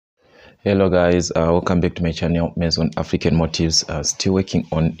Hello guys, welcome back to my channel, Memo African Motives. Still working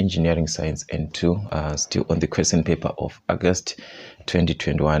on engineering science and 2, still on the question paper of August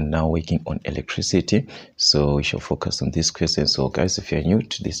 2021, now working on electricity. So we shall focus on this question. So guys, if you're new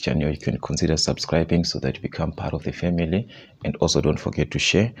to this channel, you can consider subscribing so that you become part of the family, and also don't forget to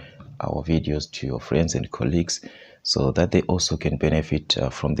share our videos to your friends and colleagues so that they also can benefit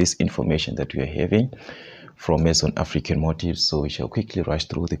from this information that we are having from Memo African Motives. So we shall quickly rush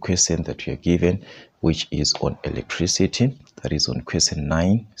through the question that we are given, which is on electricity. That is on question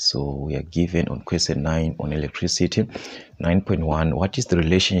 9. So we are given on question 9 on electricity. 9.1, what is the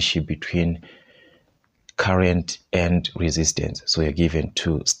relationship between current and resistance? So we are given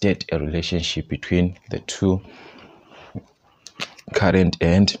to state a relationship between the two, current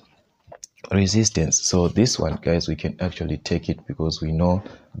and resistance. So this one, guys, we can actually take it because we know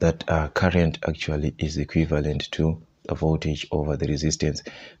that current actually is equivalent to the voltage over the resistance.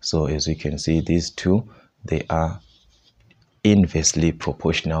 So as we can see, these two, they are inversely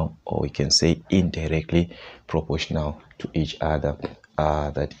proportional, or we can say indirectly proportional to each other.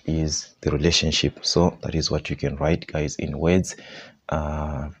 That is the relationship. So that is what you can write, guys, in words.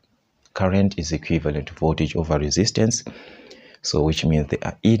 Current is equivalent to voltage over resistance. So which means they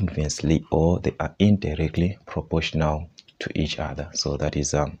are inversely or they are indirectly proportional to each other. So that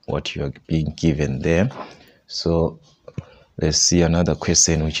is what you are being given there. So let's see another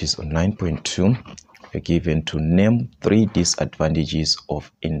question, which is on 9.2. We're given to name 3 disadvantages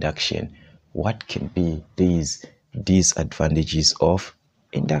of induction. What can be these disadvantages of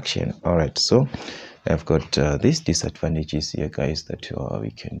induction? All right, so I've got these disadvantages here, guys, that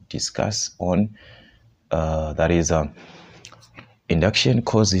we can discuss on. That is induction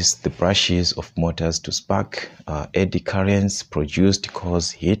causes the brushes of motors to spark. Eddy currents produced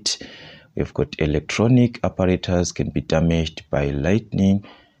cause heat. We've got electronic apparatus can be damaged by lightning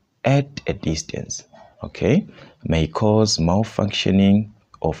at a distance. Okay, may cause malfunctioning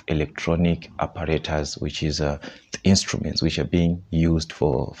of electronic apparatus, which is the instruments which are being used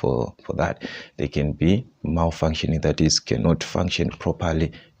for that. They can be malfunctioning, that is, cannot function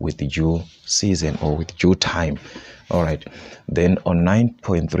properly with the due season or with due time. All right, then on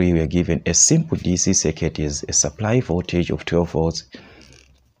 9.3, we are given a simple DC circuit is a supply voltage of 12 volts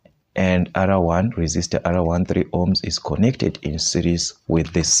and R1 resistor R1 3 ohms is connected in series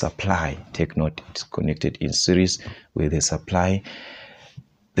with the supply. Take note, it's connected in series with the supply.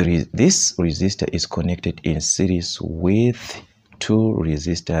 This resistor is connected in series with 2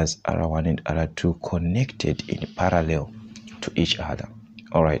 resistors R1 and R2 connected in parallel to each other.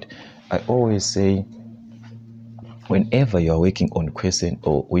 All right, I always say, whenever you are working on question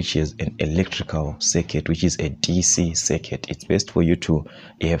or which is an electrical circuit, which is a DC circuit, it's best for you to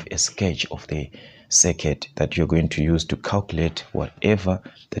have a sketch of the circuit that you're going to use to calculate whatever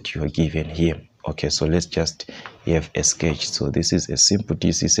that you are given here. Okay, so let's just have a sketch. So this is a simple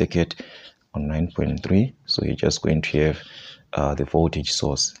DC circuit on 9.3. So you're just going to have the voltage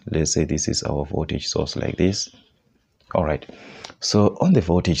source. Let's say this is our voltage source like this. All right, so on the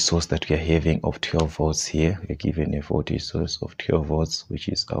voltage source that we are having of 12 volts here, we're given a voltage source of 12 volts, which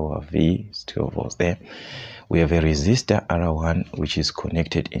is our V, is 12 volts there. We have a resistor R1, which is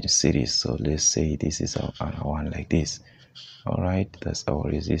connected in series. So let's say this is our R1 like this. All right, that's our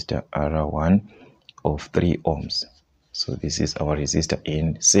resistor R1 of 3 ohms. So this is our resistor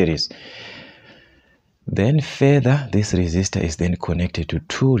in series. Then further, this resistor is then connected to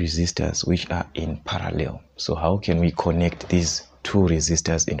 2 resistors which are in parallel. So how can we connect these 2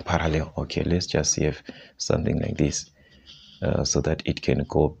 resistors in parallel? Okay, let's just have something like this so that it can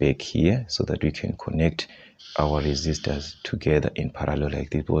go back here, so that we can connect our resistors together in parallel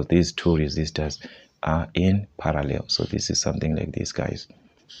like this, because these 2 resistors are in parallel. So this is something like this, guys.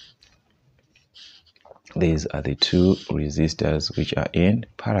 These are the 2 resistors which are in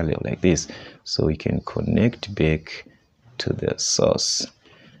parallel like this. So we can connect back to the source.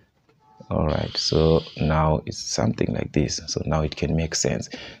 All right, so now it's something like this. So now it can make sense.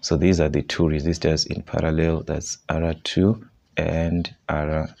 So these are the 2 resistors in parallel. That's R2 and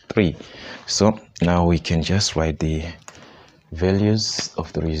R3. So now we can just write the values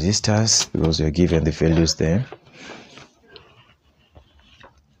of the resistors because we are given the values there.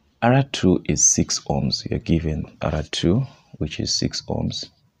 R2 is 6 ohms. You are given R2, which is 6 ohms.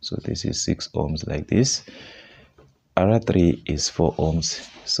 So this is 6 ohms like this. R3 is 4 ohms.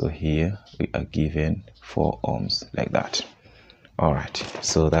 So here we are given 4 ohms like that. All right,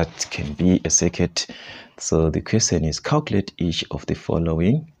 so that can be a circuit. So the question is, calculate each of the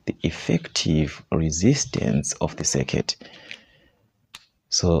following: the effective resistance of the circuit.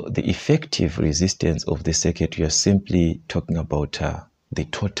 So the effective resistance of the circuit, we are simply talking about the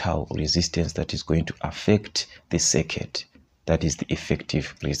total resistance that is going to affect the circuit. That is the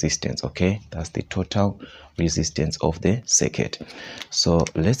effective resistance. Okay, that's the total resistance of the circuit. So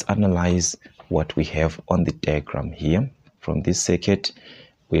let's analyze what we have on the diagram here. From this circuit,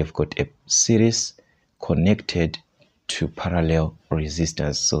 we have got a series connected to parallel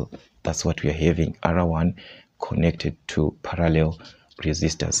resistors. So that's what we are having, R1 connected to parallel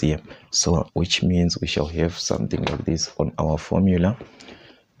resistors here. So which means we shall have something like this on our formula.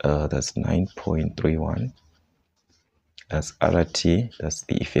 That's 9.31. That's RT, that's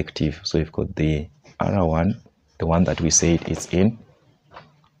the effective. So we've got the R1, the one that we said is in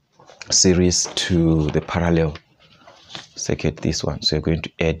series to the parallel circuit, this one. So you're going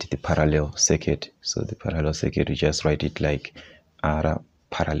to add the parallel circuit. So the parallel circuit, we just write it like R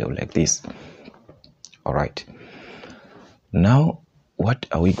parallel like this. All right. Now, what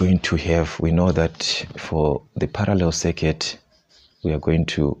are we going to have? We know that for the parallel circuit, we are going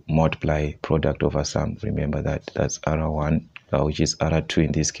to multiply product over sum. Remember that that's R1, which is R2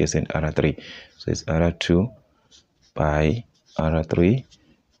 in this case, and R3. So it's R2 by R3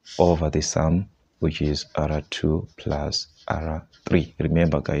 over the sum, which is R2 plus R3.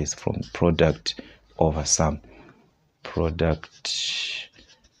 Remember, guys, from product over sum. Product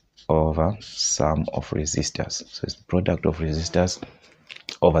over sum of resistors. So it's the product of resistors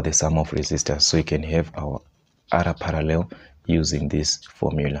over the sum of resistors. So you can have our R parallel using this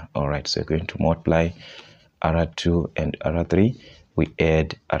formula. All right, so we're going to multiply R2 and R3. We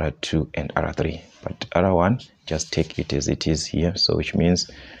add R2 and R3, but R1, just take it as it is here. So which means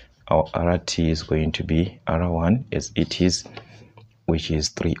our RT is going to be R1 as it is, which is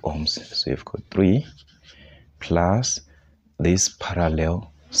 3 ohms. So you've got 3 plus this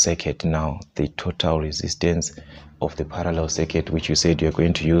parallel circuit. Now the total resistance of the parallel circuit, which you said you're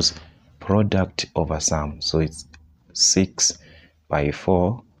going to use product over sum. So it's 6 by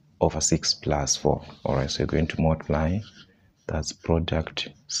 4 over 6 plus 4. All right, so you're going to multiply. That's product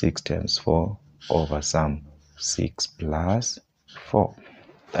 6 times 4 over sum 6 plus 4.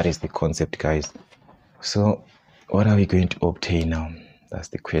 That is the concept, guys. So what are we going to obtain now? That's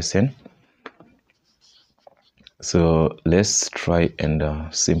the question. So let's try and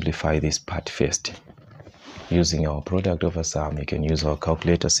simplify this part first. Using our product over sum, you can use our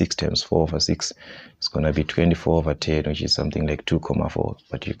calculator. 6 times 4 over 6 is going to be 24 over 10, which is something like 2,4.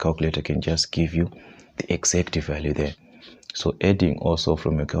 But your calculator can just give you the exact value there. So adding also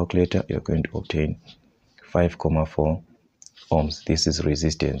from your calculator, you're going to obtain 5,4 ohms. This is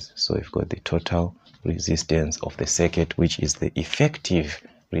resistance. So you've got the total resistance of the circuit, which is the effective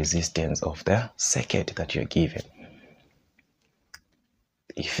resistance of the circuit that you're given.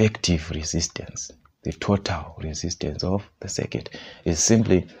 Effective resistance, the total resistance of the circuit, is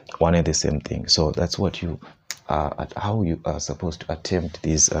simply one and the same thing. So that's what you how you are supposed to attempt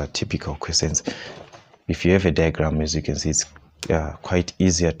these typical questions. If you have a diagram, as you can see, it's quite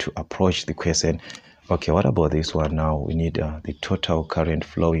easier to approach the question. Okay, what about this one now? We need the total current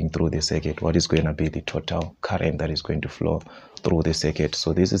flowing through the circuit. What is going to be the total current that is going to flow through the circuit?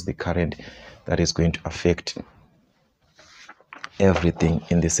 So this is the current that is going to affect everything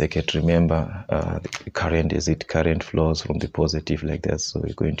in the circuit. Remember, the current is it current flows from the positive like that. So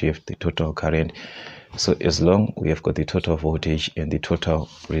we're going to have the total current. So as long we have got the total voltage and the total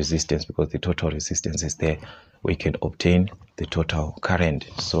resistance, because the total resistance is there, we can obtain the total current.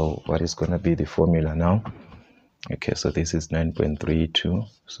 So what is going to be the formula now? Okay, so this is 9.32.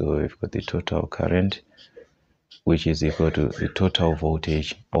 So we've got the total current, which is equal to the total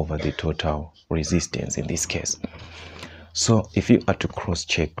voltage over the total resistance in this case. So if you are to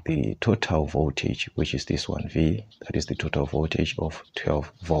cross-check the total voltage, which is this one, V, that is the total voltage of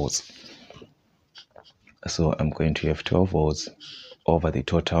 12 volts. So I'm going to have 12 volts over the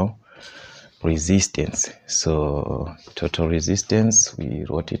total resistance. So total resistance, we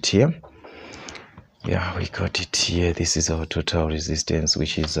wrote it here. Yeah, we got it here. This is our total resistance,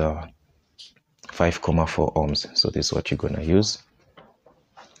 which is 5,4 ohms. So this is what you're going to use.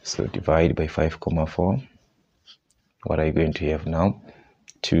 So divide by 5,4. What are you going to have now?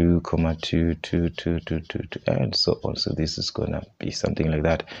 2,22222, and so on. So this is going to be something like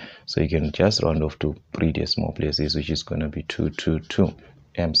that. So you can just round off to 3 decimal places, which is going to be 222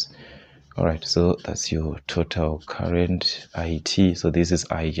 amps. All right, so that's your total current, IT. So this is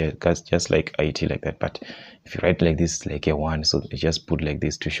I, just like IT like that. But if you write like this, like a 1, so you just put like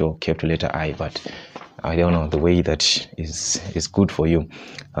this to show capital letter I. But I don't know, the way that is good for you.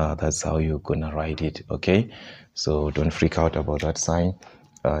 That's how you're gonna write it. Okay, so don't freak out about that sign.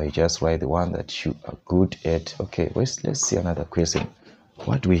 You just write the one that you are good at. Okay, let's see another question.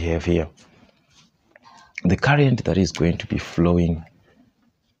 What do we have here? The current that is going to be flowing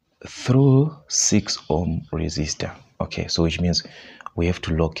through 6 ohm resistor. Okay, so which means we have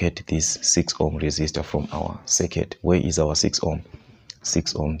to locate this 6 ohm resistor from our circuit. Where is our 6 ohm?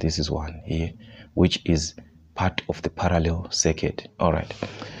 6 ohm, this is one here, which is part of the parallel circuit. All right,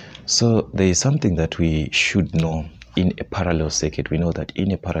 so there is something that we should know in a parallel circuit. We know that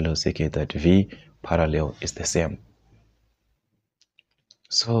in a parallel circuit that V parallel is the same.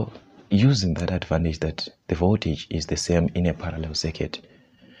 So using that advantage that the voltage is the same in a parallel circuit,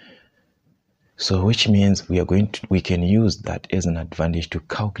 so which means we can use that as an advantage to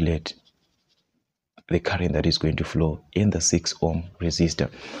calculate the current that is going to flow in the 6 ohm resistor.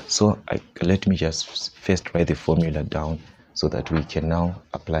 So let me just first write the formula down so that we can now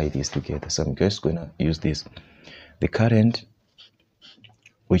apply this together. So I'm just going to use this. The current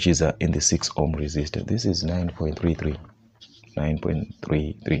which is in the 6 ohm resistor, this is 9.33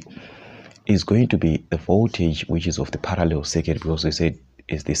 is going to be the voltage which is of the parallel circuit, because we said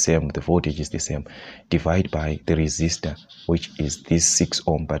is the same, the voltage is the same, divided by the resistor which is this 6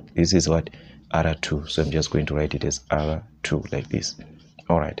 ohm, but this is what R2, so I'm just going to write it as R2 like this.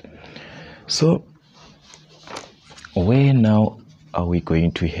 All right, so where now are we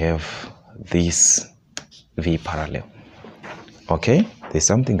going to have this V parallel? Okay, there's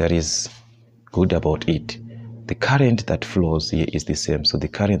something that is good about it. The current that flows here is the same, so the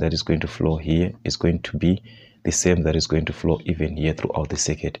current that is going to flow here is going to be the same that is going to flow even here throughout the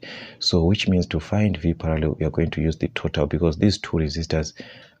circuit. So which means to find V parallel, we are going to use the total, because these two resistors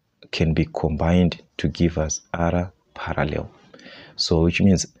can be combined to give us R parallel. So which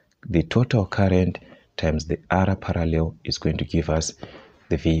means the total current times the R parallel is going to give us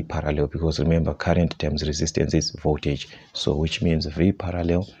the V parallel, because remember current times resistance is voltage. So which means V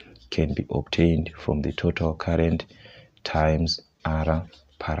parallel can be obtained from the total current times R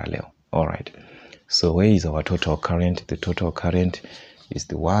parallel. All right, so where is our total current? The total current is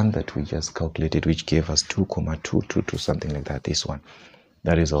the one that we just calculated, which gave us 2,222, something like that. This one,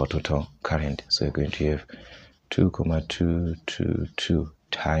 that is our total current. So we're going to have 2,222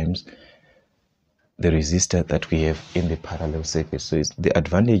 times the resistor that we have in the parallel circuit. So it's the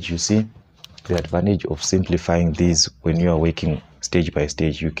advantage, you see, the advantage of simplifying these when you are working stage by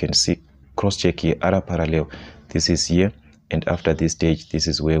stage. You can see, cross check here, R parallel, this is here, and after this stage, this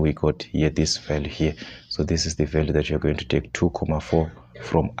is where we got here this value here. So this is the value that you're going to take, 2,4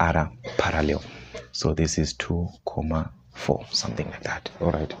 from R parallel. So this is 2,4, something like that.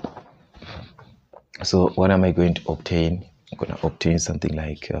 All right, so what am I going to obtain? I'm going to obtain something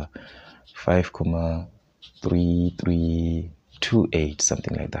like 5,3328,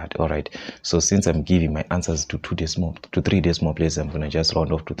 something like that. All right, so since I'm giving my answers to 3 decimal places, I'm going to just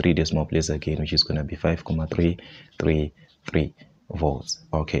round off to 3 decimal places again, which is going to be 5,333 volts.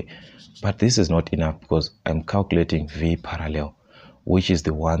 Okay, but this is not enough, because I'm calculating V parallel, which is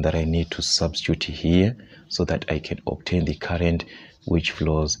the one that I need to substitute here so that I can obtain the current which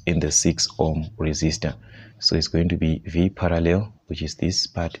flows in the 6 ohm resistor. So it's going to be V parallel, which is this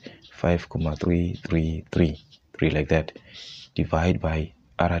part, 5,333 like that, divided by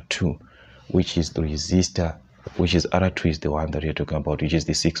R2, which is the resistor, which is R2 is the one that you're talking about, which is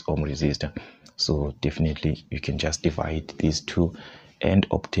the 6 ohm resistor. So definitely you can just divide these two and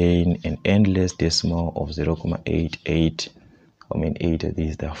obtain an endless decimal of 0.88. I mean 8,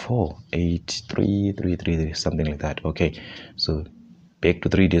 these are 4, 83333, something like that. Okay, so back to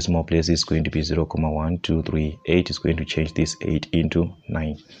 3 decimal places is going to be 0.1238. is going to change this 8 into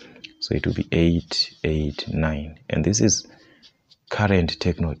 9, so it will be 889. And this is current.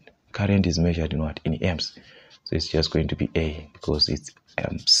 Take note, current is measured in what? In amps. So it's just going to be A, because it's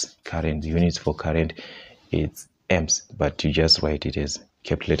amps. Current, units for current, it's amps, but you just write it as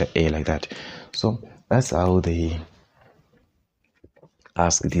capital letter A like that. So that's how they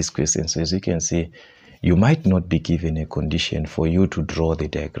ask these questions. So as you can see, you might not be given a condition for you to draw the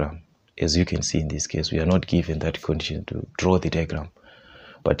diagram. As you can see in this case, we are not given that condition to draw the diagram,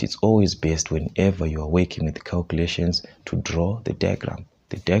 but it's always best whenever you are working with calculations to draw the diagram.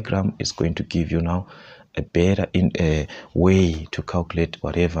 The diagram is going to give you now a better way to calculate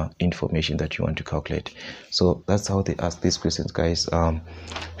whatever information that you want to calculate. So that's how they ask these questions, guys. We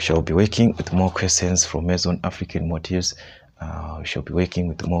shall be working with more questions from Mason African Motives. We shall be working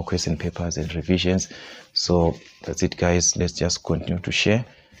with more question papers and revisions. So that's it, guys. Let's just continue to share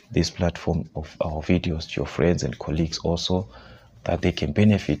this platform of our videos to your friends and colleagues also, that they can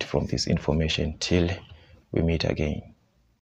benefit from this information till we meet again.